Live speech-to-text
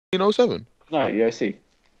1907. No, EOC.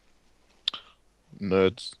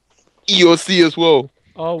 Nerds. EOC as well.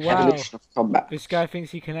 Oh wow, Evolution of Combat. this guy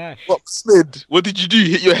thinks he can ash. What, Smid? What did you do?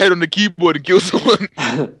 Hit your head on the keyboard and kill someone?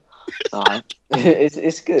 Nah,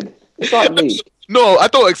 it's good. It's like League. No, I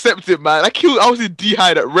don't accept it, man. I was in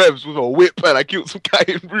D-hide at Revs with a whip and I killed some guy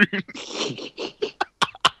in Rune.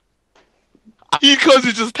 He comes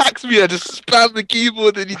and just attacks me and I just spam the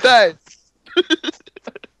keyboard and he died.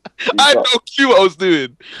 I had no clue what I was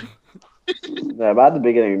doing. Yeah, but at the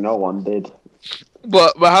beginning, no one did.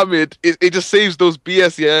 But Mohammed, it just saves those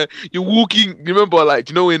BS, yeah. You're walking, you remember, like,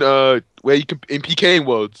 you know, in where you can in PKing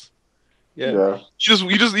worlds, yeah.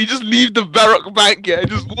 You just leave the barrack bank, yeah, and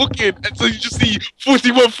just walk in, and so you just see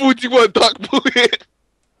 41 dark bullet.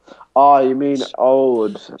 Oh, you mean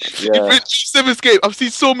old? Yeah. It's 7 escape. I've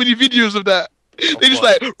seen so many videos of that. They just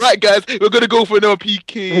like, right, guys, we're gonna go for another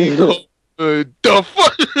PK. The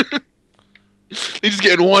fuck? They just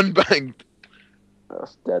getting one banged.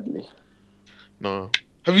 That's deadly. No.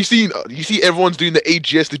 Have you seen? You see, everyone's doing the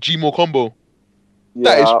AGS, the Gmo combo.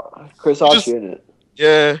 Yeah, Chris Archie in it.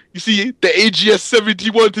 Yeah, you see the AGS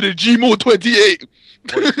 71 to the Gmo 28.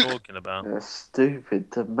 What are you talking about? Yeah,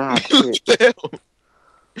 stupid to mad What shit. the hell?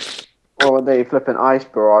 Or when they flip an ice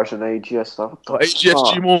barrage and AGS stuff. Oh, AGS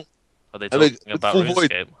Gmo. Are they talking about full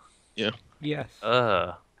void. RuneScape? Yes.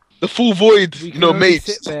 The full void, We you can know, only mates.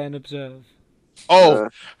 sit there and observe. Oh,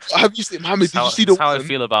 have you seen Mohammed? Did you see the That's how I one?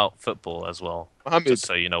 feel about football as well. Mohammed, Just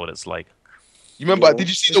so you know what it's like. you remember? Yeah. Did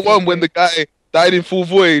you see the one when the guy died in full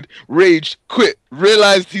void, raged, quit,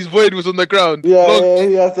 realized his void was on the ground? Yeah,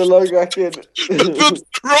 he has to log back in. Built the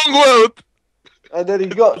wrong world. And then he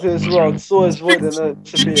got to his world, saw his void, and then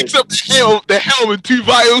He disappeared. picks up the helm and 2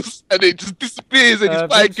 vials, and it just disappears, and he's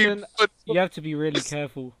fighting. Vincent, you have to be really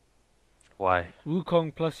careful. Why?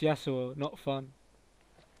 Wukong plus Yasuo, not fun.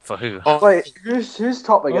 For who? Wait, who's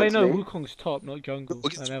top Oh wait, against no, me? Wukong's top, not jungle.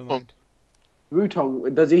 Against Oh, never Wukong. mind.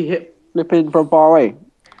 Wutong, does he hit flipping from far away?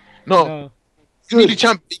 No, No. he's really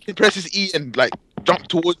champ. He can press his E and like jump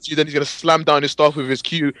towards you, then he's gonna slam down his stuff with his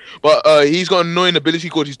Q. But he's got an annoying ability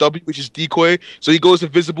called his W, which is decoy. So he goes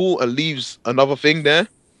invisible and leaves another thing there.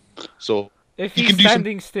 So If He he's can do some-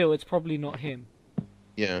 standing still, it's probably not him.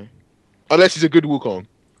 yeah, unless he's a good Wukong.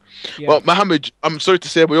 Yeah. But Mohammed, I'm sorry to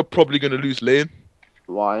say, but you're probably gonna lose lane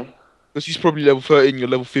Why? because he's probably level 13, you're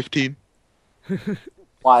level 15.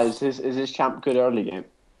 Why is his champ good early game?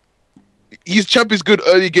 His champ is good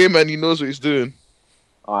early game and he knows what he's doing.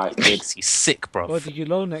 Alright, good. He's sick, bro. What did you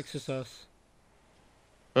low Nexus us?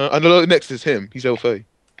 And the next is him. He's level 30.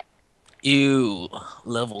 Ew.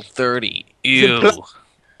 Level 30. He's in Ew.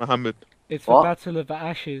 Mohammed, It's the What? Battle of the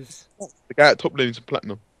Ashes. the guy at top lane is in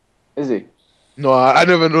platinum. Is he? No, I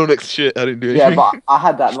never know next shit. I didn't do Yeah, anything. but I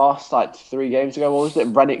had that last like 3 games ago. What was it?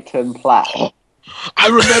 Renekton Platt. I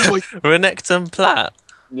remember. Renekton Plat.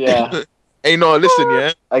 Yeah, Hey, no, listen,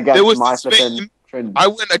 yeah. There was against my this flipping Vayne. Trin.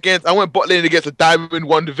 I went bot lane against a Diamond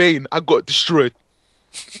 1 Vayne. I got destroyed.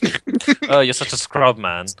 Oh, you're such a scrub,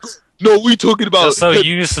 man. No, we talking about. You're so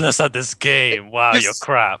useless at this game. Wow, you're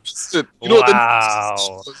crap. You know what Wow.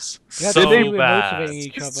 We had to So say we're bad. motivating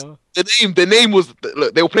each other. the name was.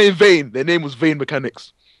 Look, they were playing Vayne. Their name was Vayne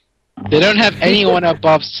Mechanics. They don't have anyone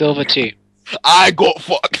above Silver 2. I got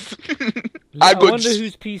fucked. I got. wonder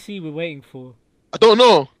whose PC we're waiting for. I don't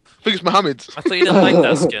know. I think it's Mohammed's. I thought you didn't like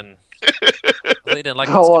that skin. I thought you didn't like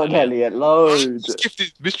that Go on, skin. Elliott, loads. His gift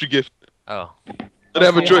is mystery gift. Oh. I don't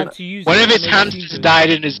have a We joint. had to use One it of to his make hamsters season. died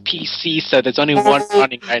in his PC, so there's only one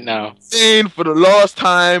running right now. Vayne for the last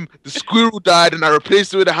time. The squirrel died, and I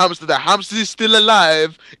replaced it with a hamster. The hamster is still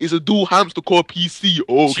alive. It's a dual hamster core PC.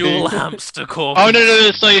 Okay. Dual hamster core. Oh,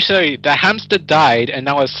 no, sorry. The hamster died, and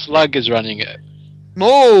now a slug is running it.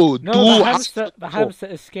 No, No, dual the hamster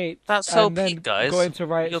escaped. That's so and then peak, guys. Got into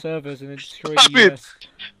Riot You're- servers and then destroyed Stop the it. US.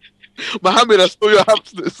 Mohammed, I stole your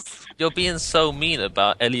hamsters. You're being so mean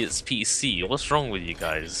about Elliott's PC. What's wrong with you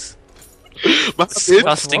guys? Mohammed,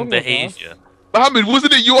 Disgusting wrong with us? behavior. Mohammed,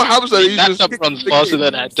 wasn't it your hamster that you That just stuff runs faster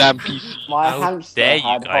than that damn PC. My How hamster dare you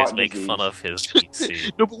had guys heart make disease. fun of his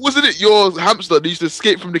PC? No, but wasn't it your hamster that used to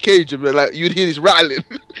escape from the cage and like you'd hear this rattling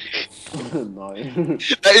No. like,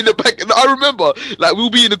 in the back? No, I remember, like we'll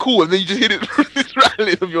be in the call and then you just hear this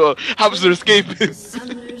rattling of your hamster escaping.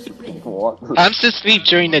 What? Hamsters sleep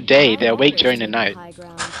during the day, they're awake during the night.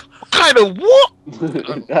 What kind of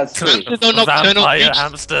what? That's it. Hamsters are nocturnal Vampire creatures.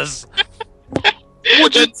 hamsters.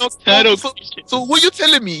 What you, They're nocturnal so, creatures. so what you're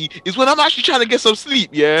telling me is when I'm actually trying to get some sleep,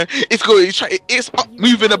 yeah, it's up,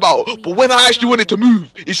 moving about, but when I actually want it to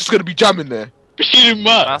move, it's just gonna be jamming there. Beat him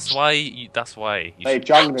up. That's why. You Hey, should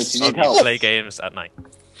jungler, do you need only help? play games at night.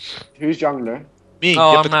 Who's jungler? Me.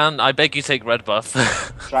 Oh man, I beg you take red buff.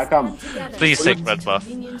 Should I come? Please take red buff.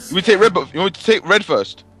 We take red, but you want to take red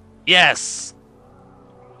first? Yes.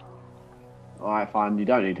 Alright, fine. You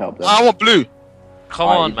don't need help then. I want blue. Come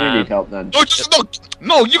Alright, on, you do man. need help then. No, just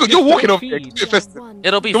no. You're walking over here. feed. Keep it festive.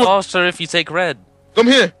 It'll be Come on. faster if you take red. Come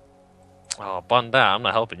here. Oh, bun that. I'm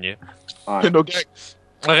not helping you. Alright. No gangs.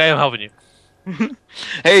 Okay, I'm helping you.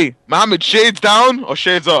 Hey, Mohammed, shades down or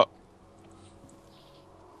shades up?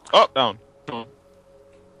 Up, down.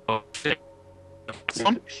 Oh, shit.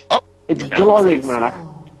 Down, up. It's glowing, man.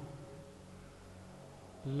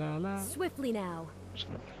 La la. Swiftly now.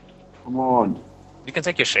 Come on. You can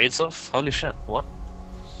take your shades off? Holy shit, what?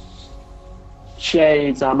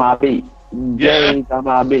 Shades on my beat. J's on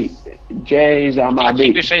my beat. J's on my Keep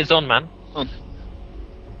your beat. shades on, man.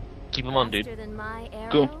 Keep them on, dude. Faster than my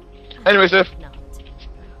arrow? Cool. Anyway, Seth. Not.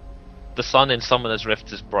 The sun in Summoner's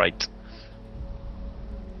Rift is bright.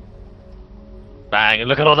 Bang, and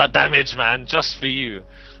look at all that damage, man, just for you.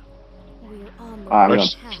 We're on the Alright,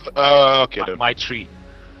 right I'm path. Okay then. My treat.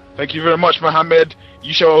 Thank you very much, Mohammed.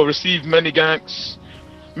 You shall receive many ganks.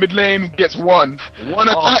 Mid lane gets one. One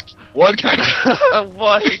attack, one gank.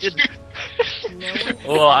 What?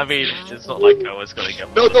 Well, I mean, it's not like I was gonna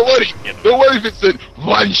get No, one. don't worry. Don't worry, Vincent.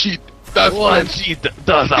 One sheet. That's One plenty. sheet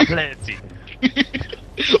does a plenty.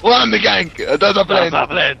 One the gank. That's a Does a plenty.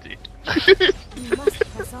 plenty. We must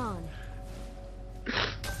press on.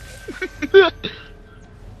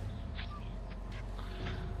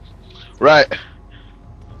 Right.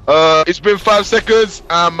 It's been 5 seconds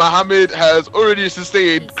and Mohammed has already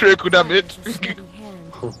sustained critical damage. Steady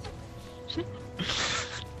hand.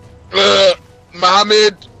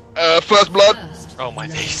 Mohammed, first blood. Oh my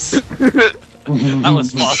days. That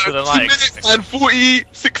was faster than 2 I minutes expected. and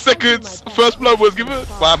 46 seconds. First blood was given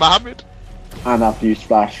by Mohammed. And I've used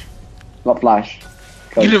flash. Not flash.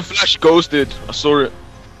 He didn't flash, ghosted. I saw it.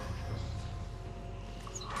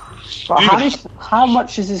 But how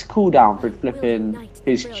much is his cooldown for flipping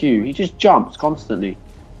his Q? He just jumps constantly.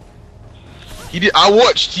 He did. I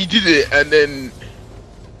watched. He did it, and then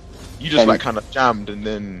you just And- like kind of jammed, and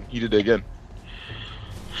then he did it again.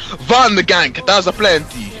 Van the gank. That's a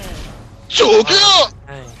plenty. Choke it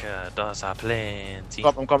Anger does a plenty.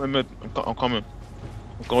 up. I'm coming mid. I'm coming.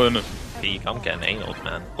 I'm going in. Peak, I'm getting anal,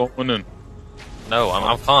 man. Going in. No,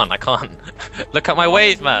 I can't. Look at my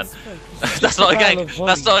wave, man. That's not a gank.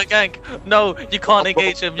 That's not a gank. No, you can't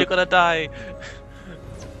engage him. You're gonna die.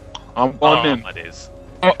 I'm going Oh, in. my days.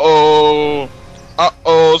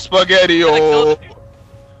 Spaghetti. I killed you.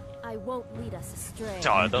 I won't lead us astray.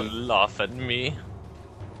 Oh, don't laugh at me.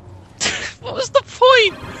 What was the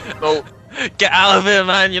point? No. Get out of here,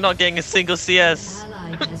 man. You're not getting a single CS.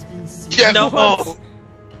 Yes. No. I feel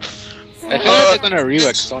like they're gonna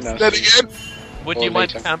re-wax on us. That again. Would Or you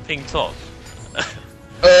mind later. camping top?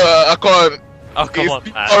 I can't. Oh, come It's on,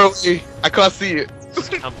 too man. far away. I can't see it.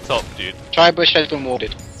 Just camp top, dude. Try bush has been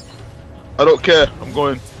warded. I don't care. I'm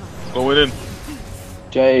going. Going in.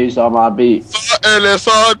 J's on my beat.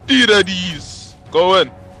 LSR these. Go in.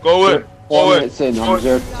 Go in. 4 Go in. minutes in, I'm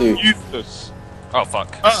 0-2. Useless. Oh,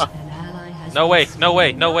 fuck. Ah. No way, no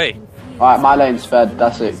way, no way. Alright, my lane's fed.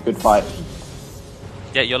 That's it. Good fight.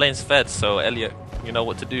 Yeah, your lane's fed, so Elliott, you know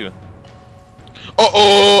what to do.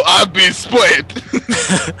 Uh-oh, I've been spotted.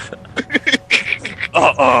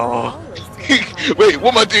 Uh-oh. Wait,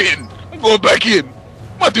 what am I doing? I'm going back in.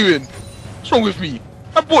 What am I doing? What's wrong with me?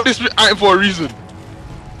 I bought this item for a reason.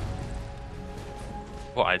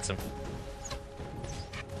 What item?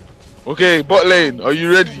 Okay, bot lane, are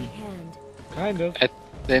you ready? Hand. Kind of.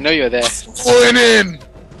 They know you're there. Going in.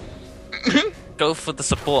 Go for the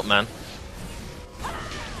support, man.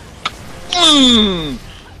 Mm.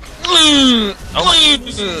 Mm. Oh.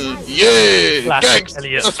 Mm. Yeah. Classic Ganks.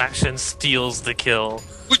 Elliott faction steals the kill.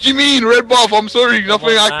 What do you mean, red buff? I'm sorry,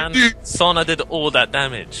 nothing Come on, I man. can do. Sona did all that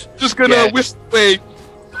damage. Just gonna Yeah. whisk away.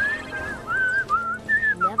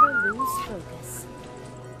 Never lose focus.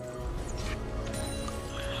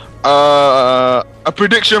 A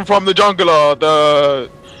prediction from the jungler: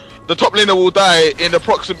 the top laner will die in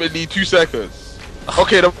approximately 2 seconds.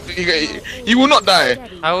 Okay, he will not die.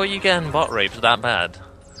 How are you getting bot raped that bad?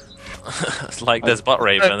 It's like there's bot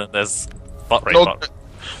rape and then there's bot rape. No, Bot.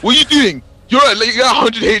 what are you doing? You're at like, you got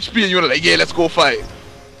 100 HP and you're like, yeah, let's go fight.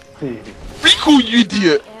 Recall, you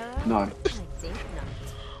idiot. No. I think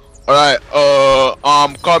not. Alright,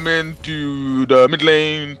 I'm coming to the mid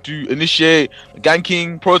lane to initiate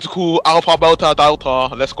ganking protocol Alpha Delta Delta.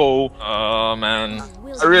 Let's go. Oh man.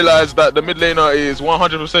 I realized that the mid laner is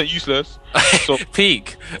 100% useless. So,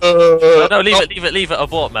 Peak. No, leave Al- it, leave it.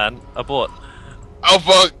 Abort, man. Abort.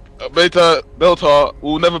 Alpha Beta Delta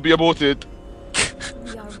will never be aborted.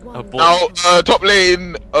 Oh boy. Now, top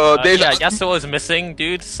lane, yeah, Yasuo is missing,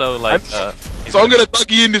 dude. So like, so I'm gonna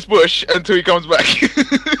ducky in this bush until he comes back.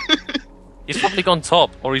 He's probably gone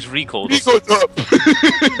top, or he's recalled. He goes up.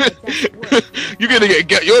 You're gonna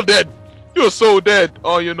get. You're dead. You're so dead.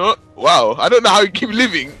 Oh, you're not. Wow. I don't know how you keep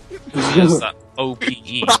living. Yes, that OPE.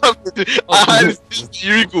 You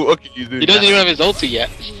recall. Okay, you do. He doesn't even have his ulti yet.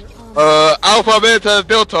 Alpha, Beta,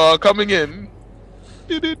 Delta coming in.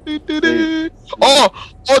 Oh,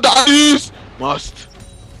 that is must.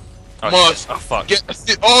 Oh, fuck. Get.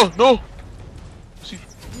 Oh no. We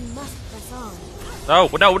must press on. No!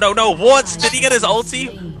 What? Did he get his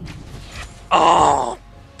ulti? Oh,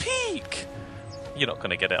 peak! You're not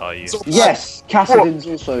gonna get it, are you? Yes, Cassidin's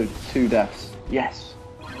also 2 deaths. Yes.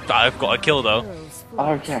 I've got a kill though.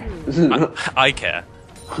 Okay. I care.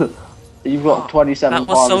 You've got 27 That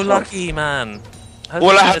was so farms. lucky, man. How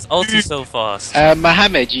Well, did I he get have his ulti to- so fast?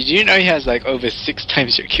 Mohammed, do you know he has like over 6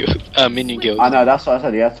 times your kills, minion kills? I know, that's what I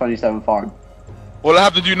said, he has 27 farm. All I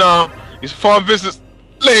have to do now is farm visits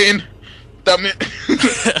lane. Damn it.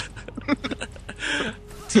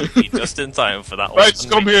 TP just in time for that one. Right, just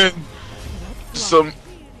come here. Some.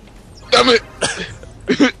 Damn it.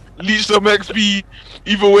 Leech some XP.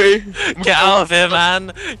 Either way. Get out of here,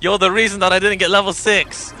 man! You're the reason that I didn't get level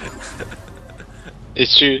 6.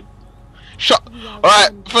 It's true. Shut. Alright,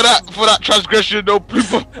 for that transgression, no blue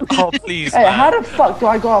buff. Oh please, Hey, man. how the fuck do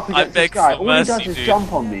I go up I against this beg guy? for All he does mercy, is dude.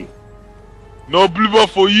 jump on me. No blue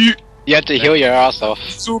buff for you. You have to heal your ass off.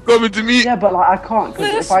 It's all coming to me. Yeah, but like I can't,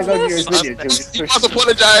 because if I go near his minions, he'll just You push must me.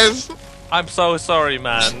 apologize. I'm so sorry,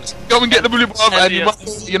 man. Come and get the blue buff, and you Elliott.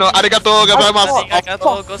 must, arigato gozaimasu.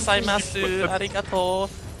 Arigato gozaimasu. Arigato.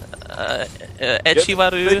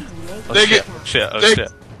 Echiwaru. Oh Take shit. it. Shit. Oh Take-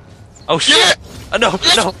 shit. Oh Get shit. it. No.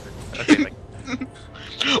 Okay.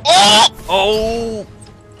 Oh! Oh.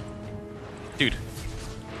 Dude.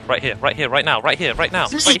 Right here. Right now. Right here. Right.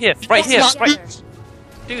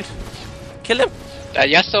 Dude. Kill him.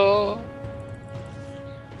 Yasuo.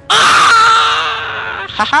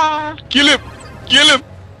 Haha. Kill him!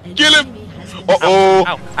 Uh-oh!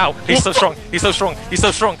 Ow. He's so strong.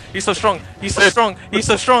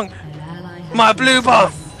 My blue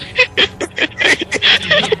buff.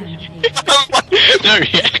 No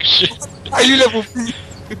reaction. Are you level 3?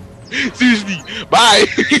 Seriously, bye!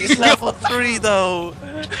 He's level 3 though.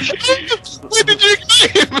 Where did you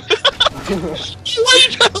ignite him? Why are you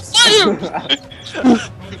trying to fight him?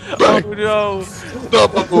 Oh no.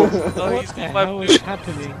 Stop, Abu. Oh, he's What the got my hell is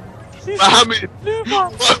happening? Mohammed, blue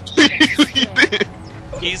buff. what you did?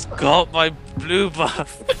 He's got my blue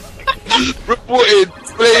buff. Reported,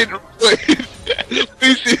 reported.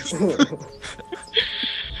 Please.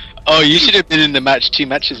 Oh, you should have been in the match 2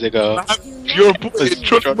 matches ago. You're reported,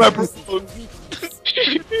 trolling my promos.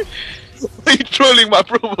 Why are you trolling my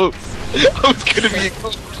promos? I was gonna be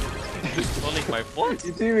Trolling my what?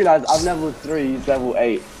 You do realise I'm level 3, he's level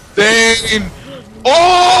 8. Zayn!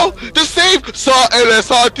 Oh! The save!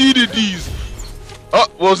 LSRTDs! Oh,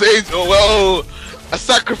 well, Zayn, a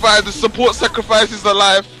sacrifice, the support sacrifice is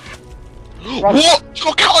alive. Right. What? You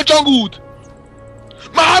got counter jungled!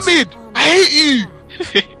 Mohammed! I hate you!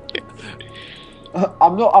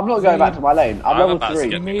 I'm not going back to my lane. I'm level about to 3.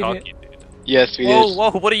 get Made cocky, dude. Yes, we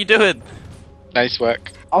Whoa, did. what are you doing? Nice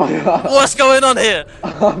work. Oh my god. What's going on here?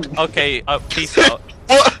 Okay, peace out.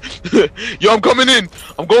 What? Yo, I'm coming in!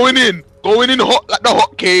 I'm going in! Going in hot like the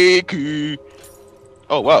hot cake!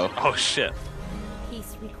 Oh, wow. Oh shit.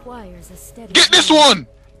 Peace requires a steady. Get this one!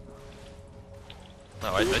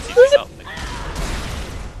 No, I see this out.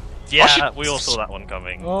 Yeah, shit. we all saw that one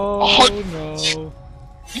coming. Oh no.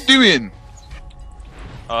 What you doing?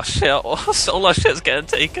 Oh shit, all our shit's getting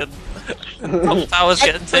taken. Top tower's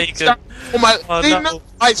getting taken. Oh my, Oh, they no. nerfed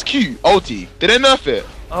Ice Q, ulti. Did they nerf it?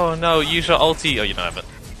 Oh no, use your ulti. Oh, you don't have it.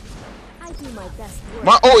 I do my best work.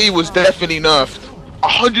 My ulti was definitely nerfed.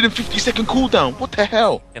 150-second cooldown. What the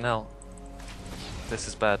hell? Fucking hell. This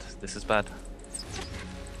is bad.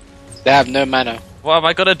 They have no mana. What am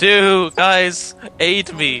I gonna do? Guys,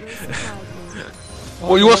 aid me.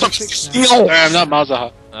 Oh, you want some Sorry, steel? I'm not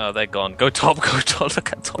Malzahar. Oh, they're gone. Go top.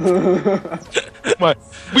 Look at top.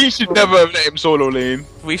 We should never have let him solo lane.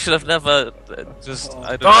 We should have never just.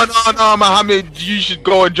 I don't No, Mohammed. You should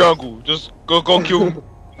go in jungle. Just go kill him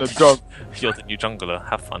in the jungle. You're the new jungler.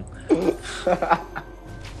 Have fun.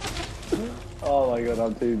 Oh my god,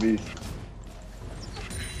 I'm too beast.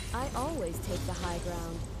 I always take the high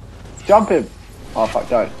ground. Jump him! Oh fuck,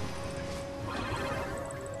 don't.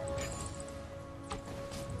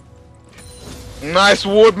 Nice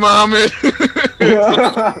ward, Mohammed.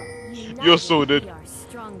 You're so United, dead. we are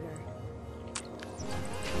stronger.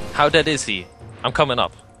 How dead is he? I'm coming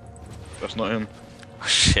up. That's not him.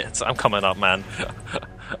 Shit, I'm coming up, man.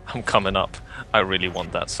 I'm coming up. I really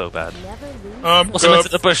want that so bad. Force him into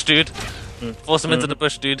the bush, dude. Force him into the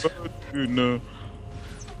bush, dude. Dude, no.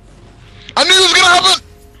 I knew it was gonna happen!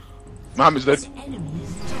 Mohammed's dead.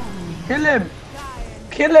 Kill him!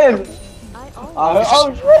 Kill him!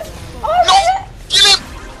 Oh shit! No! Kill him!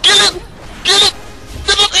 Kill him! Kill him!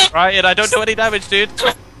 Kill him! Right, I don't do any damage, dude. Kill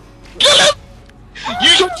him!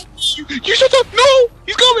 You shut up! No!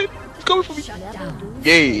 He's coming! He's coming for me!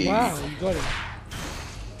 Yay! Wow, you got it.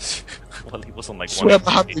 Well, he was on like Swear, one.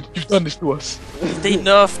 Mohammed, you've done this to us. They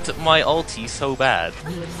nerfed my ulti so bad.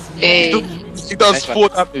 Hey. He does 4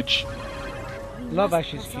 damage. Love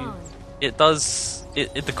Ash's Q. It does. The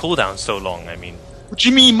cooldown's so long. I mean, What do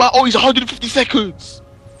you mean? My ulti's 150 seconds!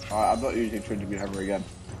 Alright, I'm not using Trinity ever again.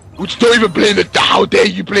 Which don't even blame it. How dare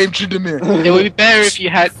you blame Tryndamere? It would be better if you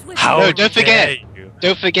had. how No, don't forget. dare you.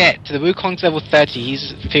 Don't forget. The Wukong's level 30.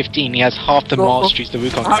 He's 15. He has half the masteries the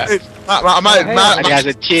Wukong has. And he has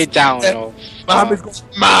a tier down of. Mohammed's got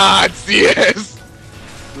mad CS!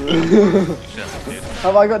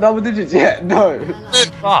 Have I got double digits yet? No.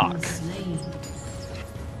 Fuck.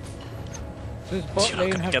 Does bot You're lane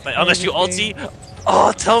not gonna have get that to unless you play the ulti.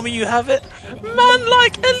 Oh, tell me you have it, man!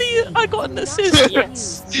 Like Elliott, I got an assist.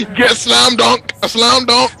 Yes. Get slam dunk! A slam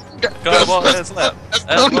dunk! Come on, let's lap.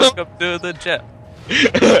 And welcome to the jet.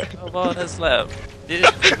 Come on, let's lap.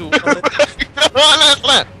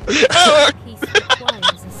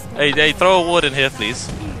 Hey, throw a ward in here, please.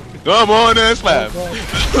 Come on and slam!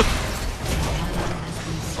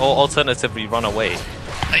 Or alternatively, run away.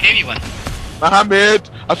 I gave you one. Mohammed,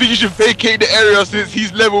 I think you should vacate the area since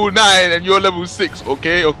he's level 9 and you're level 6.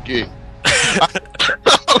 Okay, okay.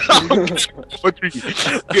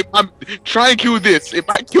 Okay, try and kill this. It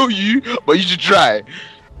might kill you, but you should try.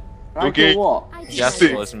 Okay. What?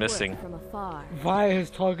 Yasuo is missing. Vi has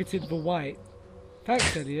targeted the white.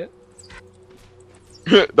 Thanks, Elliot.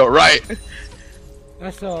 The right.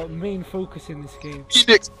 That's our main focus in this game.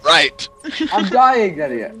 Phoenix, right. I'm dying,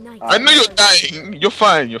 Elliot. I know you're dying. You're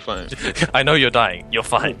fine. You're fine. I know you're dying. You're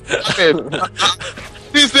fine.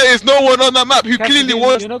 Since there is no one on that map who Captain, clearly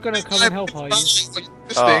wants. you're not gonna come and help, are you? This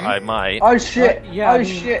Oh, thing. I might. Oh shit! Yeah, Oh I mean,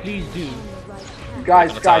 shit! please do.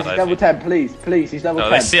 Guys, I'm guys, gonna he's level 10, please, please, he's level No,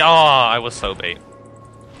 10. they see. Oh, I was so bait.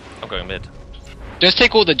 I'm going mid. Just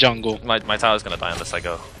take all the jungle. My tower's gonna die unless I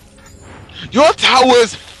go. Your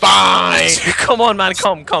tower's fine. Come on, man.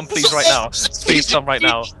 Come, please, right now. Please come right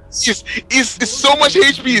now. It's so much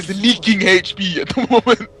HP. It's leaking HP at the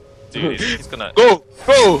moment. Dude, he's gonna. Go,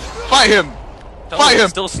 fight him. No, Fight it him.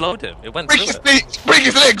 still slowed him. It went Break through his it. break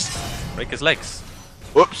his legs. Break his legs.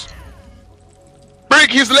 Whoops.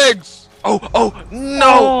 Break his legs. Oh,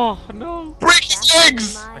 no! Oh, no. Break his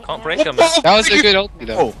legs. I can't break him. That was a good ulti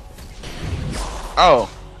though. Oh.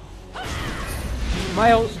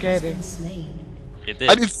 My ult scared him. It did.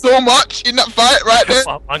 I did so much in that fight right there.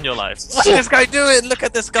 Fuck on your life. What's this guy doing? Look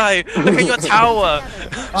at this guy. Look at your tower.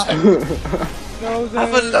 No,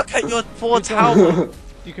 Have a look at your poor tower.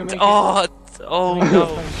 You can make Oh no. Oh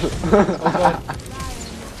god.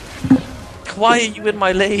 Why are you in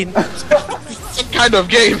my lane? Some kind of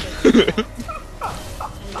game.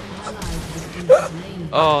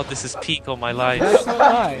 Oh, this is peak of my life. Ash not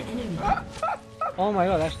die. Oh my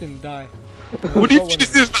god, Ash didn't die. What do you think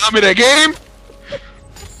this is? I'm in a game.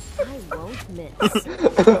 I won't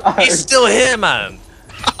miss. He's still here, man.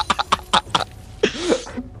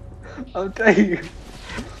 I'll tell you.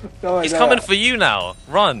 No, He's coming for you now.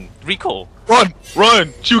 Run, recall.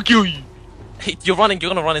 Run. She'll kill you. Hey, you're running. You're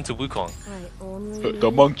gonna run into Wukong. I only The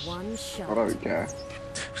need monkey. one shot. I don't care.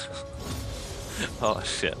 Oh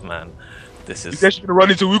shit, man. This He's is. actually gonna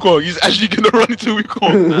run into Wukong. He's actually gonna run into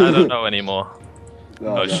Wukong. I don't know anymore. No,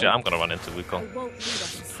 Oh no. shit, I'm gonna run into I Wukong. won't lead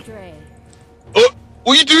us astray. What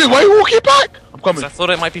are you doing? Why are you walking back? I'm coming. I thought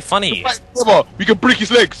it might be funny. Brother, we can break his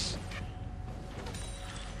legs.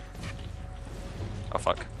 Oh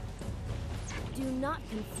fuck. Do not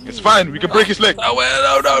confuse. It's fine. We can break his leg. No.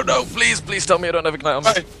 Please tell me I don't have ignite on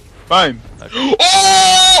me. Fine. Okay.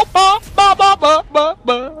 Oh!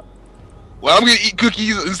 Well, I'm gonna eat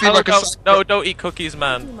cookies and see if I can. No, don't eat cookies, Do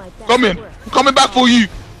man. my best Come in. work. I'm coming back for you.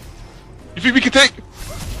 You think we can take?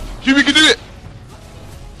 You think we can do it?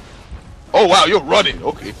 Oh wow, you're running.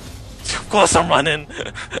 Okay. Of course I'm running.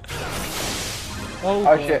 Oh, Oh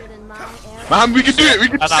god. shit. In my area. Man, we can do it. We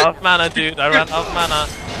can do I ran out it. of mana, dude. I ran out of mana.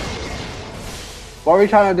 What are we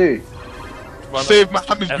trying to do? Run Save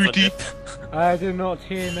Mohammed's Ever booty. did. I do not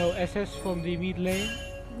hear no SS from the mid lane.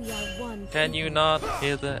 We are one. Can you not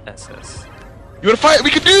hear the SS? You wanna fight? We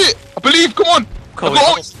can do it. I believe. Come on. Cool, I've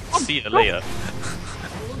got we'll see you later.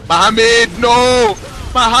 Mohammed, no.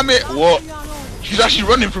 Mohammed, what? She's actually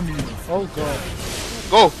running from you. Oh god.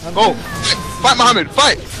 Go. Fight Mohammed.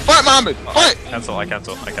 Fight Mohammed. Fight. I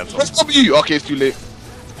cancel. Press W. Okay, it's too late.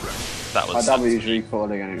 That My was. W is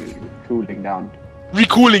recalling and cooling down.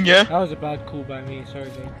 Recalling, yeah? That was a bad call by me, sorry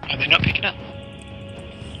Jay. Are they not picking up?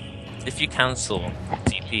 If you cancel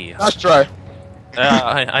TP, Let's try.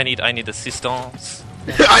 I need assistance.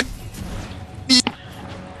 I need...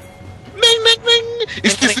 Ring.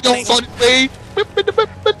 Is this the on way?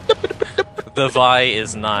 The Vi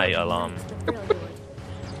is nigh alarm.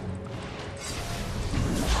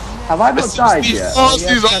 Have I not died yet? Oh, Yes,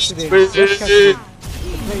 she's Cassidy. Yes, Cassidy.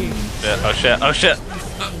 Please, Yeah, oh shit.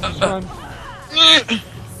 just run.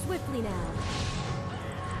 Swiftly now.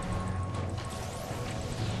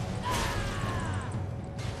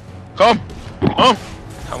 Come.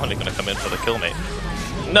 I'm only gonna come in for the kill, mate.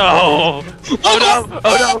 No! Oh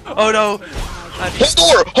no! Hold on. You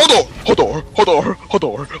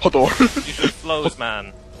should flows,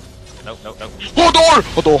 man. No. Hold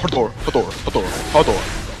on.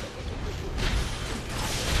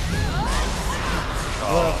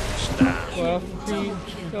 Worth, please,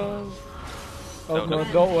 go. Oh No.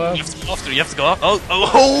 god, not worth. You have to go up. Oh!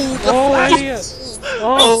 Oh, Elliott!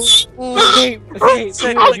 Oh, escape,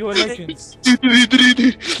 you are legends.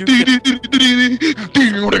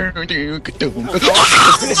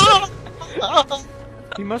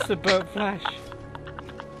 He must have burnt Flash.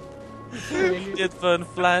 You did burn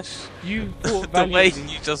Flash. You fought The way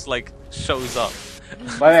valiantly. he just like shows up.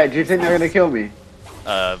 Wait, do you think they're gonna kill me?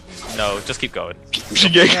 No, just keep going.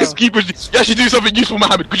 You actually do something useful,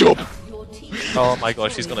 Mohammed. Good job. Oh my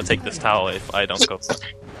gosh, he's gonna take this tower if I don't go.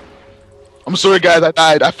 I'm sorry, guys. I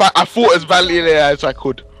died. I fought as valiantly as I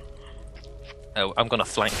could. Oh, I'm gonna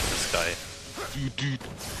flank this guy.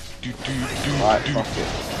 Right, fuck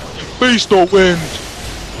it. Beast or wind.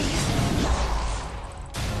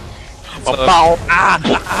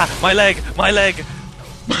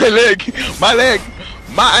 My leg!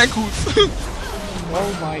 My ankles.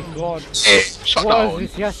 Oh my god. Shut What down.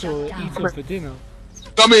 is this Yasuo eating for dinner?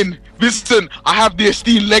 Come in, Vincent. I have the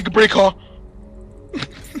esteemed leg breaker.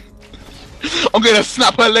 I'm gonna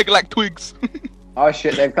snap her leg like twigs. Oh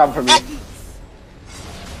shit, they've come for me.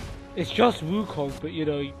 It's just Wukong, but you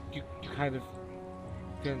know, you kind of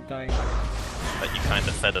gonna die. That you kind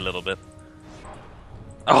of fed a little bit.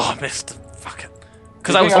 Oh, I missed. Fuck it.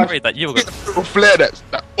 Because You I was think I- afraid that you were gonna. Little flare that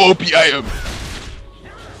OP item.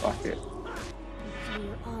 Fuck it.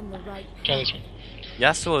 You're on the right Try this one.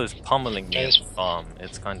 Yasuo is pummeling me Yes. at the farm.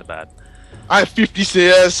 It's kind of bad. I have 50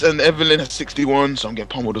 CS and Evelyn has 61, so I'm getting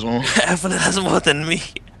pummeled as well. Evelyn has more than me.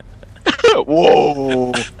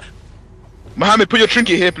 Whoa. Mohammed, put your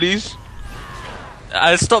trinket here, please.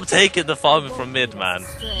 I stopped taking the farming from mid, man.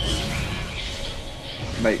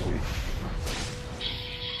 Make me.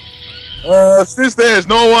 Since there's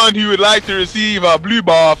no one who would like to receive a blue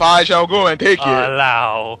buff, I shall go and take it.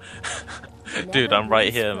 Allow. Dude, I'm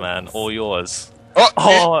right here, man. All yours.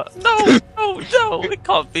 Oh, Oh, no, it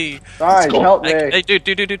can't be. Guys, go. help me. Hey,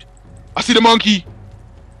 dude. I see the monkey.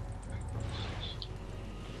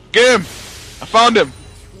 Get him. I found him.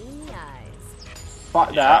 between the eyes. Fuck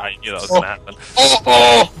Yeah, that. I knew that was gonna happen.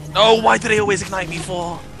 Oh. No, why do they always ignite me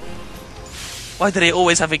for? Why do they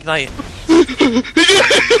always have ignite?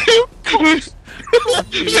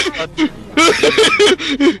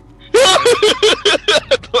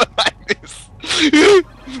 I don't like this.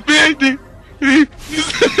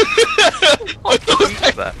 I don't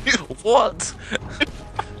like That. this. What?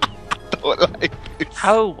 I don't like this.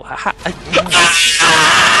 How?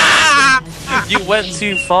 You went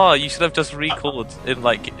too far. You should have just recalled in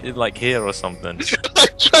like here or something. I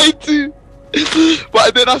tried to,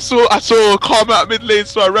 but then I saw a calm out mid lane,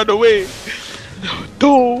 so I ran away.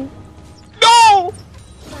 No,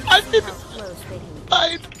 I didn't. Close fitting.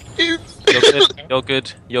 I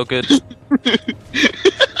didn't. You're good.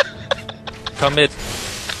 Come in.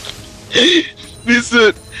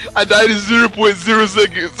 Listen, I died in 0.0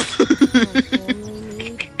 seconds. Only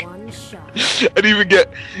need one shot. I didn't even get.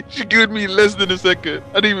 She killed me in less than a second.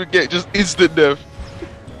 I didn't even get just instant death.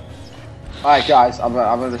 Alright guys, I'm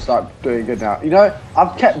gonna start doing good now. You know,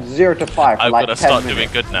 I've kept 0 to 5 for I'm like gonna 10 start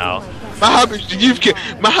minutes. doing good now.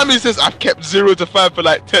 Mohammed says I've kept 0 to 5 for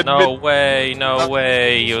like 10 No minutes.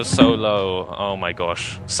 way, you're so low. Oh my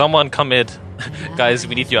gosh. Someone come in. Guys,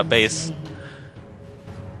 we need you at base.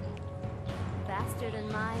 Faster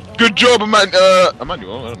than my arrow. Good job, Emmanuel.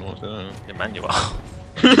 Emmanuel, I don't know what I said. Emmanuel. I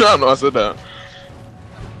don't know. I said that.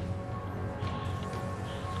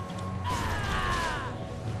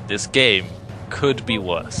 This game could be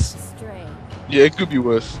worse. Stray. Yeah, it could be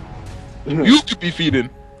worse. You could be feeding.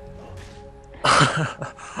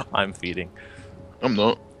 I'm feeding. I'm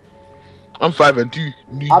not. I'm 5 and 2.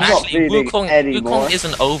 I'm not Actually, feeding anymore. Wukong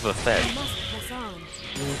isn't overfed.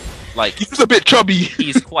 Like he's a bit chubby.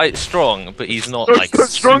 He's quite strong, but he's not like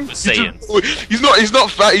strong. Super Saiyan. He's not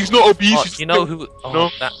fat. He's not obese. Oh, you know who? Oh,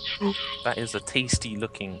 no. That is a tasty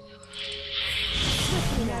looking.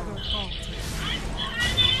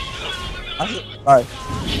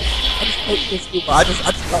 I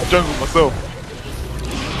just got jungle myself.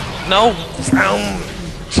 No,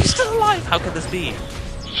 she's still alive. How could this be?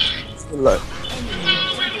 Like,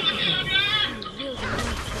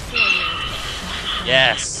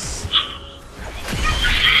 yes.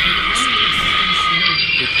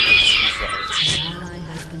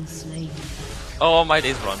 Oh, my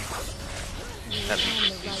days run.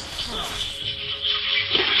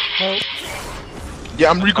 Help. yeah,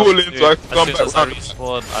 I'm recalling, so I can come As soon as I back.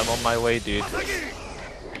 respawn, I'm on my way, dude.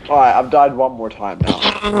 Alright, I've died one more time now.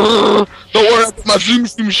 Don't worry, I put my Zoom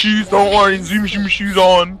shoes. Don't worry, Zoom shoes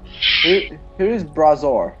on. Who is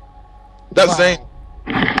Brazor? That's Zayn.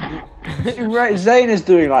 Right, Zayn is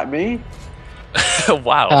doing like me.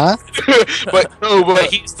 Wow. Huh? but But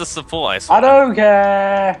he's the support, I swear. I don't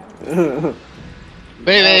care.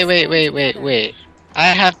 Wait. I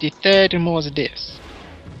have the third and more as this.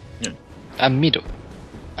 Yeah. I'm middle.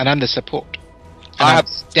 And I'm the support. And I I'm have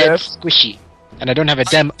dead Steph. squishy. And I don't have a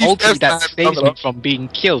damn Steph ulti that has saves me another. from being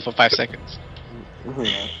killed for 5 seconds.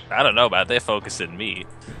 I don't know, man. They're focusing me.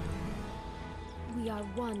 We are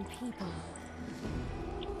one people.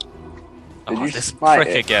 Did Oh, you this smite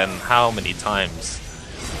prick it? again. How many times?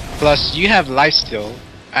 Plus, you have lifesteal.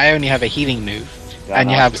 I only have a healing move. Yeah, And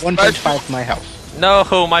you no. have 1.5 my health. No,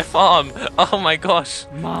 my farm. Oh my gosh.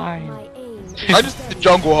 Mine. My aim I just did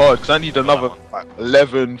jungle hard because I need another like,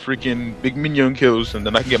 11 freaking big minion kills, and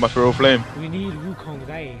then I can get my feral flame. We need Wukong's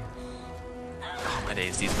aid. Oh my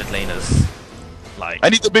days, these mid laners. Like, I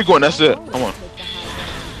need the big one. That's it. Come on.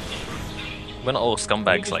 we're not all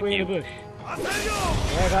scumbags Just like wait in you. the bush.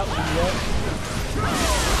 Yeah, that would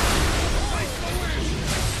work.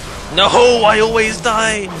 No, I always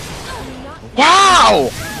die. Wow!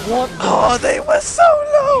 What? Oh, they were so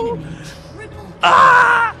low.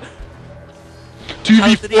 Ah!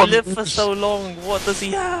 How did he live for 2v4. so long? What does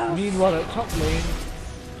he have? Meanwhile, at top lane,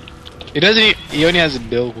 He only has a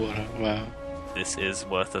build water. Wow. This is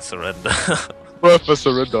worth a surrender. Worth a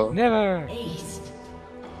surrender. never.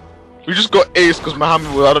 We just got ace because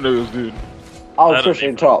Muhammad was, I don't know what he was doing. I I was don't pushing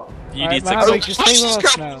even- top. You Alright, need to Mohammed, go. just stay with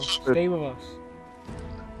us now. Stay with us.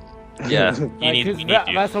 Yeah, you Like, need, 'cause we need that,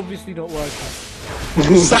 you. that's obviously not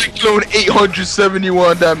working. Cyclone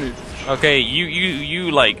 871 damage. Okay, you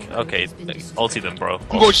like, okay, ulti them, bro.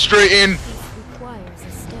 I'm going straight in. requires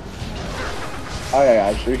a steady Okay,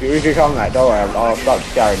 guys, we can come back. Don't worry, I'll start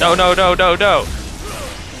scaring. No.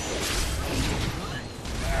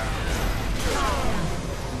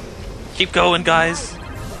 Keep going, guys.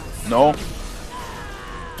 No.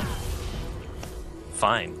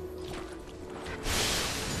 Fine.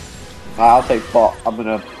 I'll take bot. I'm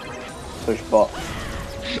gonna push bot.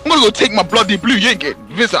 I'm gonna go take my bloody blue. You ain't getting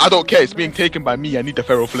Vincent. I don't care. It's being taken by me. I need the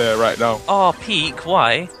feral flare right now. Oh, peak,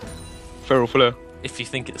 why? Feral flare. If you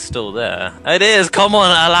think it's still there. It is, come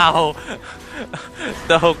on, allow!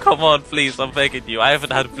 No, come on, please, I'm begging you. I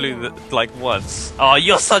haven't had blue, like, once. Oh,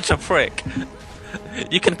 you're such a prick!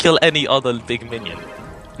 You can kill any other big minion.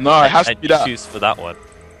 No, it has to And be you that. choose for that one.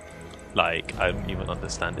 Like, I don't even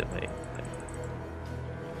understand it, mate.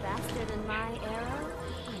 faster than my arrow.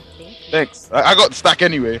 I think. Thanks. I got the stack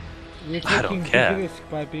anyway. We're I don't taking care. big risk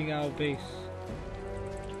by being out of base.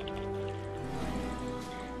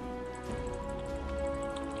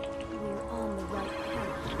 We're on the right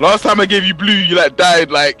path. Last time I gave you blue, you like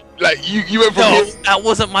died. Like you went from No, here. that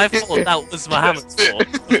wasn't my fault, that was Mohammed's fault.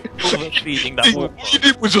 Overfeeding that All wood. you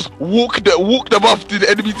did was just walk them off to the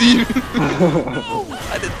enemy team.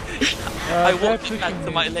 I didn't. I they're walked it back pushing to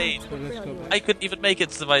me, my lane. so let's go back. I couldn't even make it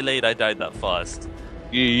to my lane, I died that fast.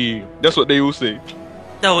 Yeah. That's what they all say.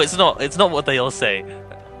 No, it's not what they all say.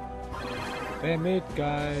 They're mid,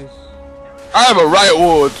 guys. I have a riot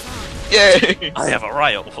ward. Yeah. I have a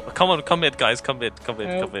riot. Come on, come in, guys, come in.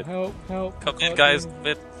 Help, help. Come in, Can't guys, do come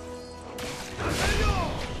in.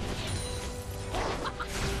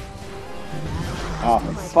 Oh,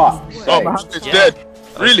 fuck. Oh, Muhammad's dead.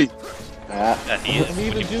 Really? Yeah. Yeah, he is. Can we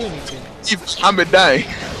even do anything? If Muhammad die.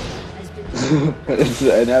 It's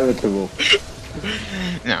inevitable.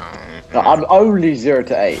 No. No, I'm only 0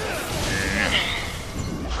 to 8.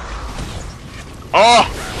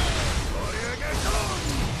 Oh.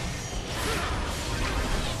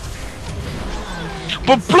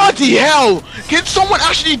 But bloody hell! Can someone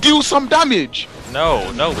actually deal some damage?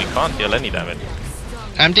 No, no, we can't deal any damage.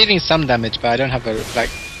 I'm dealing some damage, but I don't have like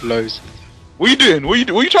lows. What are you doing? What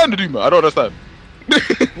are you trying to do, man? I don't understand.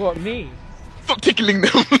 What, me? Stop tickling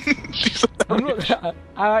them. I'm not.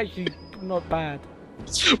 I'm actually not bad.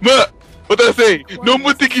 Man, what did I say? No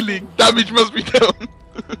more tickling. Damage must be down.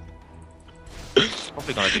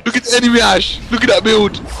 Probably gonna do. Look at the enemy Ash. Look at that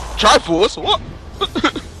build. Triforce? What?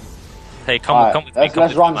 Hey, come with me.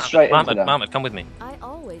 Let's run straight into them. Mohammed, come with me. I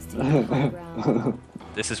always take the high ground.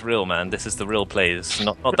 This is real, man. This is the real plays.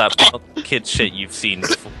 Not that kid shit you've seen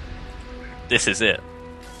before. This is it.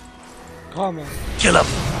 Come on. Kill him!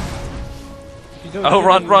 You don't Oh,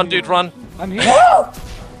 really run, need dude, it. run! I'm here.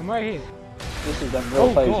 I'm right here. This is them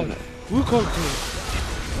real plays, God. isn't it? Wukong's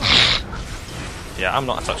here. Yeah, I'm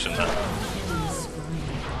not touching that.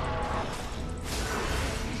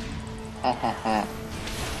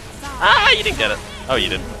 Ah, you didn't get it. Oh, you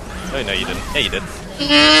did. Oh, no, you didn't. Yeah, you did.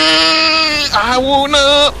 I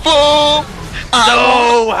wanna fall.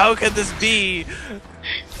 No! How can this be?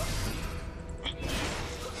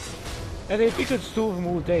 And if you could stall them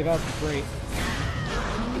all day, that'd be great.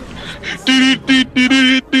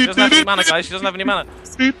 She doesn't have any mana, guys. She doesn't have any mana.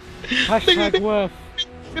 Hashtag worth.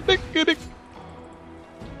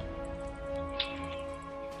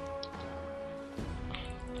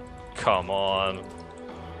 Come on.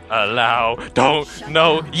 Allow. Don't.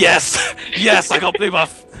 No. Yes! Yes, I got blue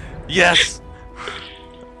buff. Yes!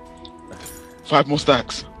 5 more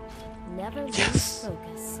stacks. Never lose Yes.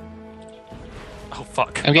 focus. Oh,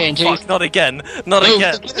 fuck. I'm getting fuck. chased. Not again. Not No,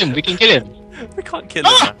 again. we can kill him. We can't kill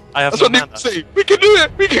him. Man. I have That's no what they mana. say. We can do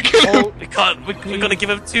it. We can kill him. We can't. We're gonna give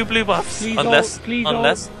him 2 blue buffs. Please Unless. hold. Please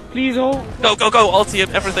unless. hold. Please hold. Go, go, go. Ulti him.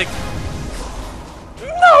 Everything.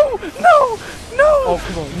 No! No! No! Oh,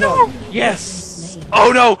 come on. No. Yes!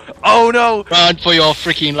 Oh no! Oh no! Run for your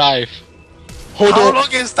freaking life. Hold How on. long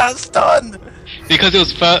is that stun? Because it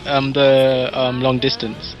was long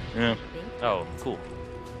distance. Yeah. Oh, cool.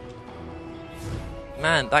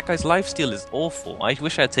 Man, that guy's lifesteal is awful. I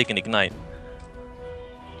wish I had taken Ignite.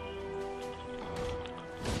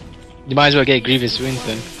 You might as well get Grievous Wounds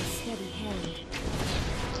then. Steady hand.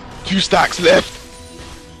 2 stacks left.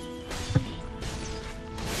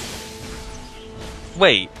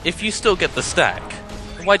 Wait, if you still get the stack,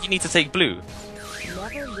 why do you need to take blue?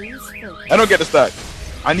 Never lose focus. I don't get the stack.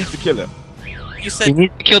 I need to kill him. You You said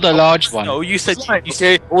need to kill the large one. no. You said Lying, you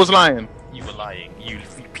said okay, I was lying. you were lying. You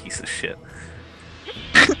piece of shit.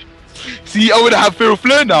 See, I would have Feral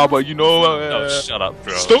Flare now, but you know. Oh, shut up,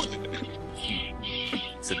 bro. Stop.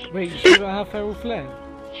 Wait, you still don't have Feral Flare?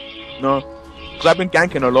 No, because I've been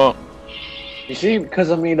ganking a lot. You see, because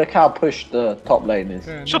of me, look how pushed the top lane is.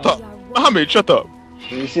 Fair Shut enough. up, Mohammed. Shut up.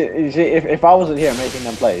 You see, if I wasn't here making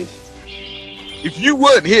them plays, If you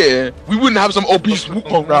weren't here, we wouldn't have some obese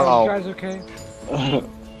Wukong right You now. guys okay?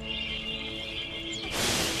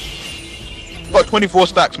 Got 24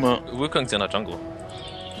 stacks, man. Wukong's in our jungle.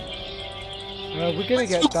 We're gonna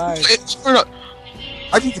get died.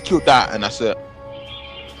 I need to kill that, and that's it.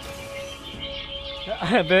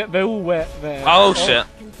 they're all wet there. Oh shit!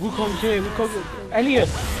 Wukong's here. Wukong. Elliott.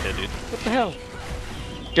 Yeah, dude. What the hell?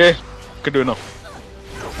 Okay, can do enough.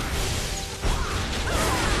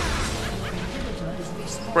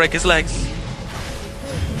 Break his legs.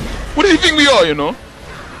 What do you think we are, you know?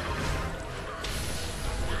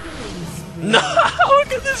 No!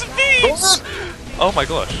 Look at this beast! Oh my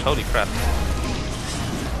gosh! Holy crap!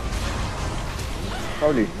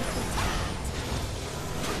 holy.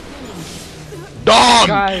 Dom!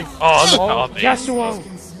 Guys. Oh, look Oh, how amazing! Yasuo.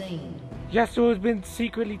 Yasuo has been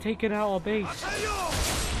secretly taking out our base.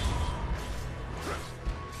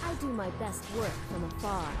 I do my best work from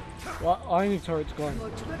afar. Well, iron turret's gone.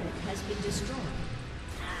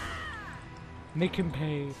 Make him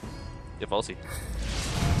pay. Yeah, Volsy.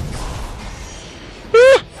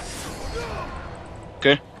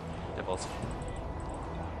 Okay. Yeah, Volsy.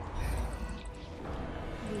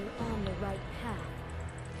 We're on the right path.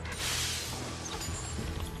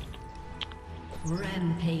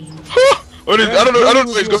 Rampage. I don't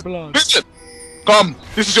know where he's Your going. blood. Listen! Come,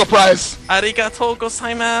 this is your prize. Arigato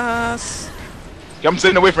gozaimasu! Okay, I'm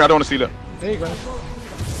staying away from it, I don't want to steal it. There you go.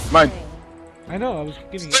 Mine. I know, I was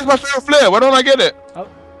giving That's it. my favorite flare, why don't I get it?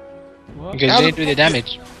 What? Because they didn't do the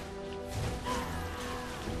damage.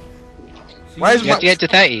 Why is You have to get to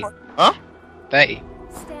 30. Huh? 30.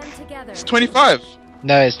 Stand together. It's 25.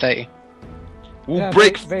 No, it's 30. We'll Yeah,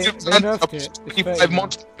 break they 5 nerfed it. It's 25 30 now.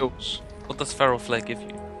 monster kills. What does Feral Flare give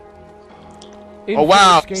you? Oh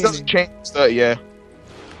wow, Infinite this doesn't scaling. change 30, yeah.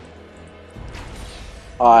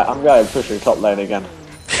 Alright, I'm going to push the top lane again.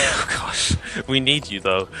 Oh gosh, we need you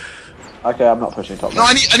though. Okay, I'm not pushing top. No,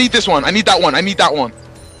 I need this one. I need that one. I need that one.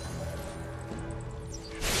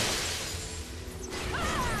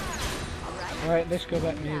 Alright, let's go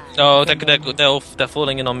back mid. No, they're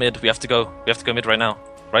falling in on mid. We have to go. We have to go mid right now.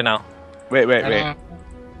 Right now. Wait.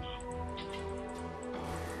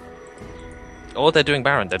 Oh, they're doing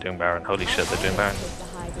Baron. They're doing Baron. Holy shit, they're doing Baron.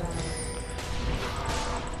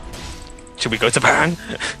 Should we go to Baron?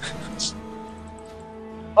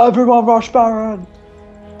 Everyone rush Baron!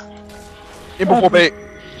 In before bait.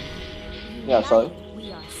 Yeah, so.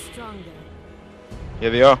 We are stronger. Yeah,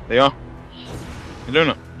 they are. You're doing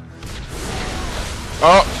it.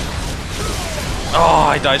 Oh! Oh,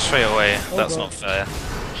 I died straight away. That's God. not fair.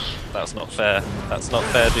 That's not fair. That's not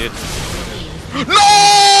fair, dude.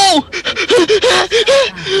 No!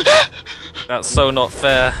 That's so not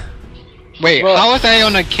fair. Wait, how was I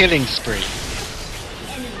on a killing spree?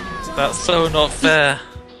 That's so not fair.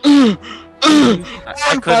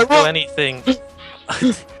 I couldn't do anything.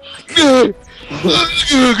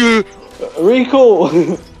 Recall!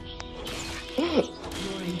 You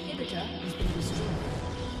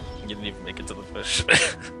didn't even make it to the bush.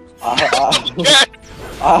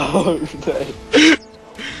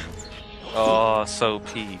 Oh, so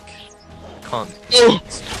peak. Can't. Oh,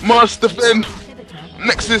 must defend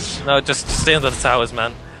Nexus. No, just stay under the towers,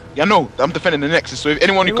 man. Yeah, no, I'm defending the Nexus. So if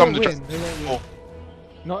anyone who comes, They won't win.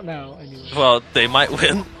 Not now, anyway. Well, they might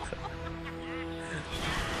win.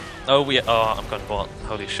 Oh, I'm going bot.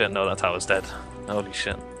 Holy shit, no, that tower's dead. Holy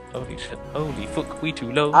shit. Holy shit. Holy fuck, we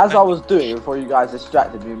too low. As I was doing before you guys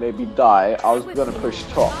distracted me and made me die, I was gonna push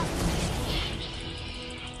top.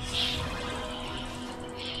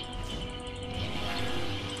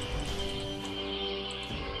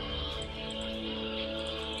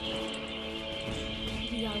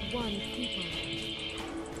 We are one people.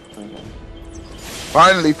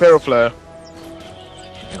 finally, Feral Flare.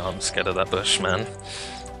 Oh, I'm scared of that bush, man.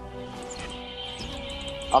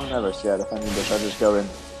 I'm never scared of any bush, I just go in.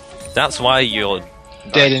 That's why you're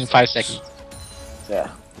Dead in 5 seconds. Yeah.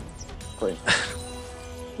 Great.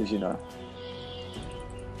 As you know.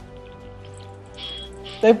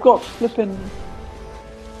 They've got flipping.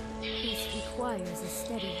 This requires a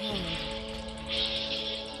steady hand.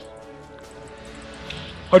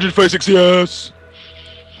 136 years.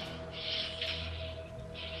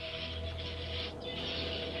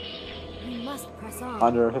 We must press on.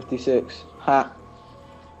 156. Ha.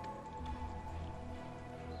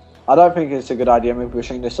 I don't think it's a good idea me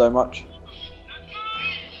pushing this so much.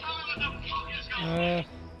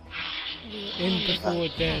 In before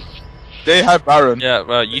dead. They have Baron. Yeah,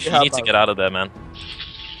 well, you need to get out of there, man.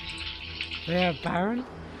 They have Baron?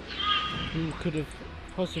 Who could have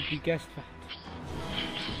possibly guessed that?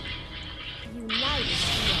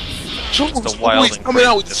 Joel's Just a wild always and coming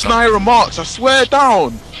out crazy with snide remarks, I swear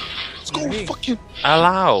down. Let's go fucking...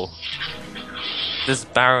 Allow this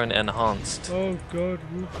Baron enhanced. Oh god,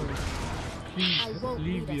 Ruko. I Please won't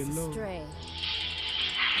leave me us alone. astray.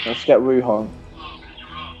 Let's get Wuhan.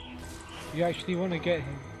 You actually want to get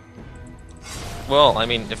him? Well, I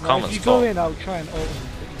mean, if Now, Carmen's if you go top, in, I'll try and ult him.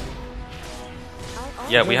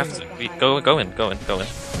 yeah, we have to. Go in. Hold on,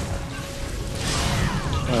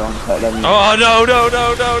 Oh no!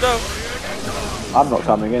 I'm not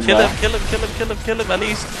coming in Kill there. him!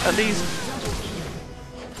 At least.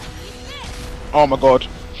 Oh my god.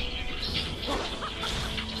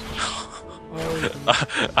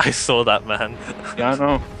 I saw that, man. Yeah, I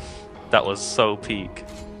know. That was so peak.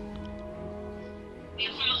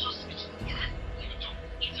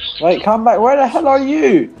 Wait, come back. Where the hell are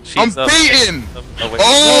you? I'm She's up. beating! Oh, wait.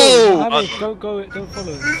 Oh! Mohammed, don't go. Don't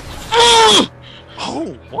follow him.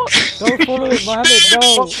 Oh, what? Don't follow him, Mohammed.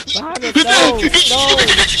 No, Mohammed, no.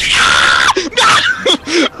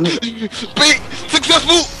 Beat!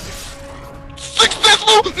 Successful!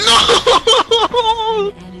 No!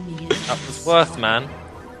 That was worth, man.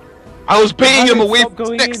 I was baiting him away Stop from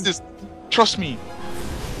going Nexus. Trust me.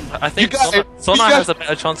 I think You got- Sona you has got- a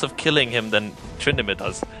better chance of killing him than Tryndamere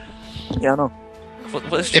does. Yeah, I know.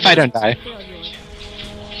 If I don't die.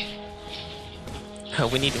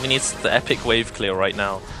 We need the epic wave clear right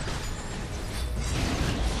now.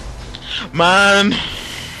 Man.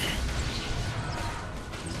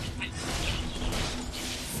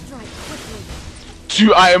 Strike quickly.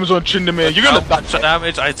 2 items on Tryndamere. You're gonna How much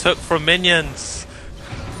damage I took from minions.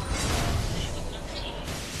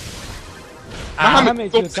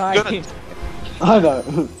 Mohammed, you're dying. I know. I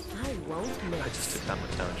won't I miss. just took that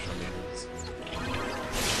much damage from minions.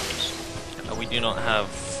 We do not have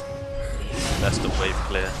best of wave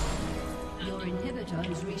clear. Your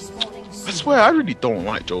inhibitor is respawning I swear, I really don't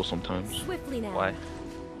like Joel sometimes. swiftly now. Why?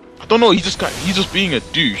 I don't know. He's just being a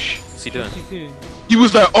douche. What's he doing? What's he doing? He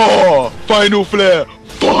was like, oh, final flare,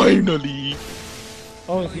 finally.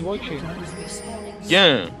 Oh, is he watching?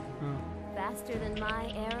 Yeah. Faster than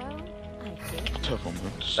my arrow, I think. Tough one,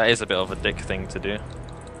 man. That is a bit of a dick thing to do.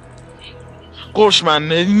 Gosh, man,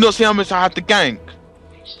 you not see how much I had to gank.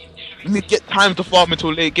 You need to get time to farm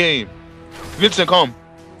until late game. Vincent, come.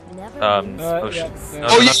 Never Oh yeah, shit. yeah. No,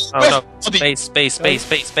 Oh, no, yes, no, no, no. West. Space, space, space,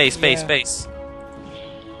 space, space, space, Yeah. space.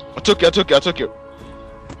 I took it.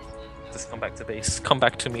 Just come back to base. Come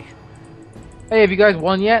back to me. Hey, have you guys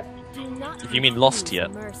won yet? do not You mean lost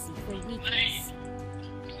yet? mercy for weakness.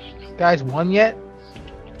 Guys won yet?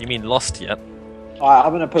 You mean lost yet? Alright,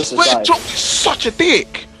 I'm gonna push this Swear, side. Jock is such a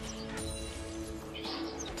dick.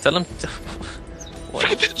 Tell him. What?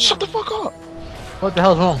 Shut the fuck up. What the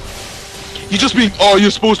hell's wrong? He's just being, oh,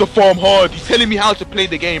 you're supposed to farm hard. He's telling me how to play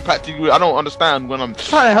the game practically. I don't understand when I'm.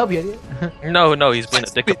 Trying to help you, idiot. No, he's being a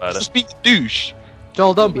dick about it. Just being a douche.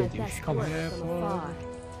 Joel, don't be My a douche. best Come work on. Yeah, from boy. afar.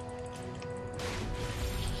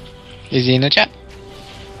 Is he in the chat?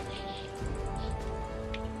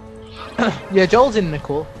 Yeah, Joel's in the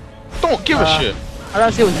call. Don't give a shit. I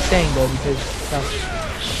don't see what he's saying though because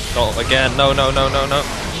Oh, again. No. No! I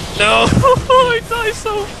die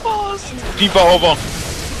so fast! FIFA over.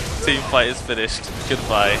 Team fight is finished.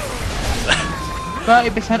 Goodbye.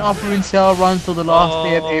 30% off in sale runs till the last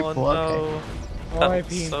day of April. no. Okay, R.I.P.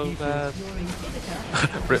 That's in so pieces. bad.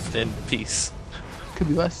 Ripped in peace. could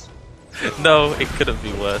be worse. No, it couldn't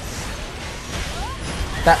be worse.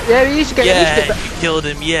 Yeah, you should get. Yeah, At least, you killed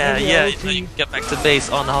him. Yeah. Yeah, Now you can get back to base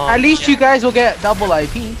unharmed. at least you guys will get double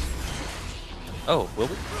IP. Oh, will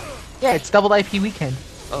we? Yeah, it's double IP weekend.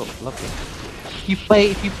 Oh, lovely.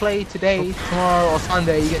 If you play today, tomorrow, or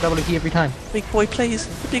Sunday, you get double IP every time. Big boy plays.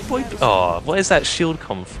 Big boy. Oh, where does that shield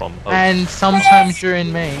come from? Oh, And sometimes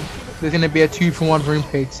during May, there's gonna be a 2-for-1 room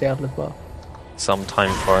page sale as well.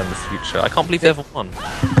 sometime far in the future. I can't believe they ever won.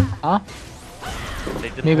 Huh? They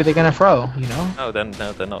didn't. Maybe they're gonna throw, you know? No, they're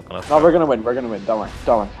not gonna. No, we're gonna win. Don't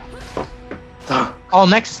worry. All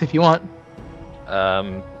Nexus if you want.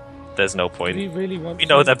 There's no Do point. we really want We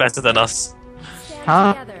know to? they're better than us. Stand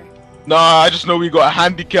Huh? together. Nah, I just know we got a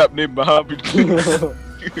handicap named Mohammed.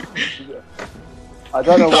 I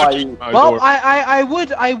don't know why you. Well, I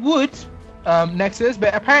would, Nexus,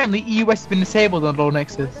 but apparently EUS has been disabled on low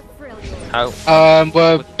Nexus. The thrill. How?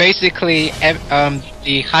 Well, basically,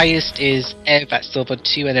 the highest is Ev at silver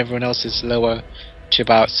 2, and everyone else is lower to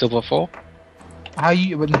about silver 4. How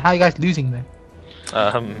you guys losing then?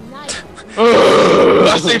 I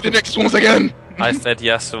saved the next ones again. I fed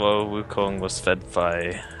Yasuo. Wukong was fed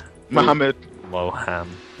by Mohammed. Moham.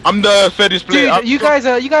 I'm the fairest player. Dude, you guys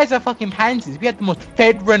are fucking pansies. We had the most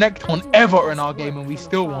fed Renekton ever in our game and we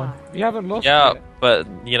still won. We haven't lost Yeah, yet. but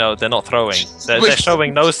you know they're not throwing. They're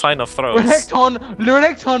showing no sign of throws.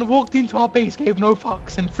 Renekton walked into our base, gave no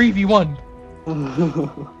fucks, and 3v1.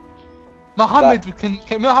 Mohammed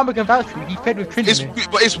can vouch for you. He fed with It's, Trinity.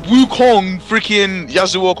 but it's Wukong freaking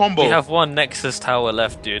Yasuo combo. We have one Nexus tower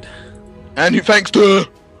left, dude. And thanks to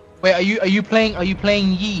Wait, are you playing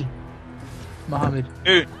Yi, Mohammed?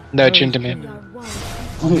 No, We Tryndamere. are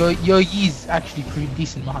one. Your Yi's actually pretty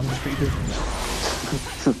decent, Mohammed. It's pretty good.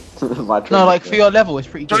 My No, like for your level, it's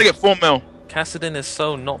pretty trying to good. get 4 mil. Kassadin is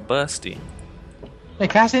so not bursty. Hey,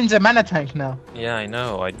 Cassin's a mana tank now. Yeah, I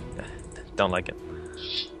know. I don't like it.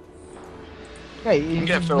 Hey,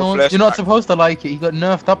 get Feral Flesh you're not back. supposed to like it. He got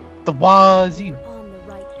nerfed up the wazoo. On the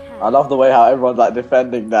right path. I love the way how everyone's like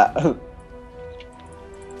defending that.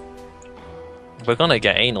 We're gonna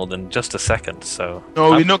get anal in just a second, so No,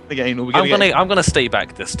 we're I'm- not gonna get anal. We're I'm gonna get. I'm gonna stay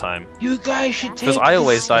back this time. You guys should take. Because I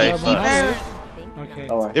always die Yeah, first. but- Think Okay.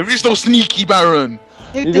 Don't worry. There is no sneaky Baron.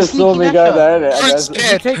 You just saw me go there, innit? I'm And If you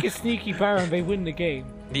scared. take a sneaky Baron, they win the game.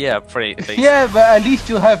 Yeah, pretty. Yeah, but at least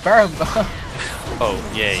you'll have Baron. Oh,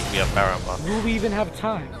 yay, we have Baron buff. Will we even have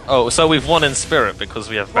time? Oh, so we've won in spirit because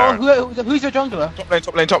we have Well, Baron. who's your jungler?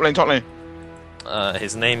 Top lane.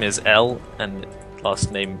 His name is L and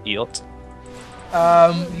last name Elliott.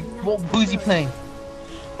 Who's he playing?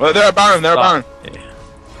 Well, they're a Baron. Yeah.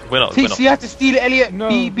 We're not. So you have to steal Elliot. No,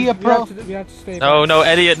 Be a we pro. have to stay No, back. no,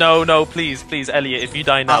 Elliot, no, please, Elliot. If you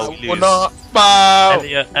die now, we I will lose. not bow.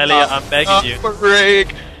 Elliot, I'm begging you.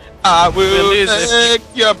 Break. I We'll will lose if take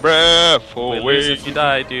your breath We'll lose away. if you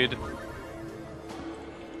die, dude.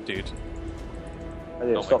 Dude.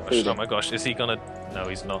 Oh Stop my feeding. gosh, is he gonna... No,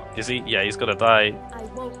 he's not. Is he? Yeah, he's gonna die. I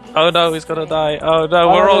won't Oh no, he's gonna die. Oh no,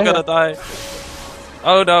 we're all yeah. gonna die.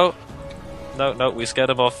 Oh no. No, we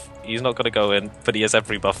scared him off. He's not gonna go in, but he has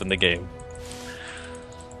every buff in the game.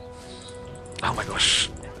 Oh my gosh.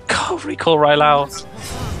 Go recall Rylao.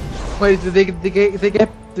 Wait, did they get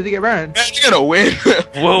Did they get Baron? They're gonna win.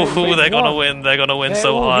 Whoa, they're gonna win. They're gonna win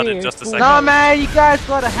so hard in just a second. Nah, man, you guys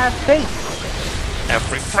gotta have faith.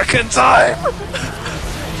 Every freaking time.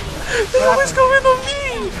 They always go in on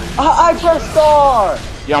me. I pressed star.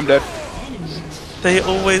 Yeah, I'm dead. They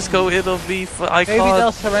always go in on me for I Maybe can't.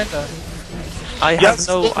 they'll surrender. I have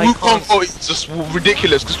no. I Wukong's can't. ult is just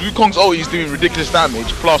ridiculous because Wukong's ult is doing ridiculous damage.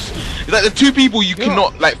 Plus, it's like the two people you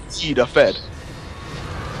cannot like feed are fed.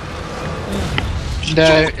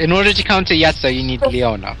 In order to counter Yasuo, you need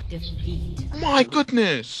Leona. My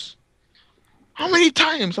goodness! How many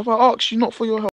times have I asked you not for your help?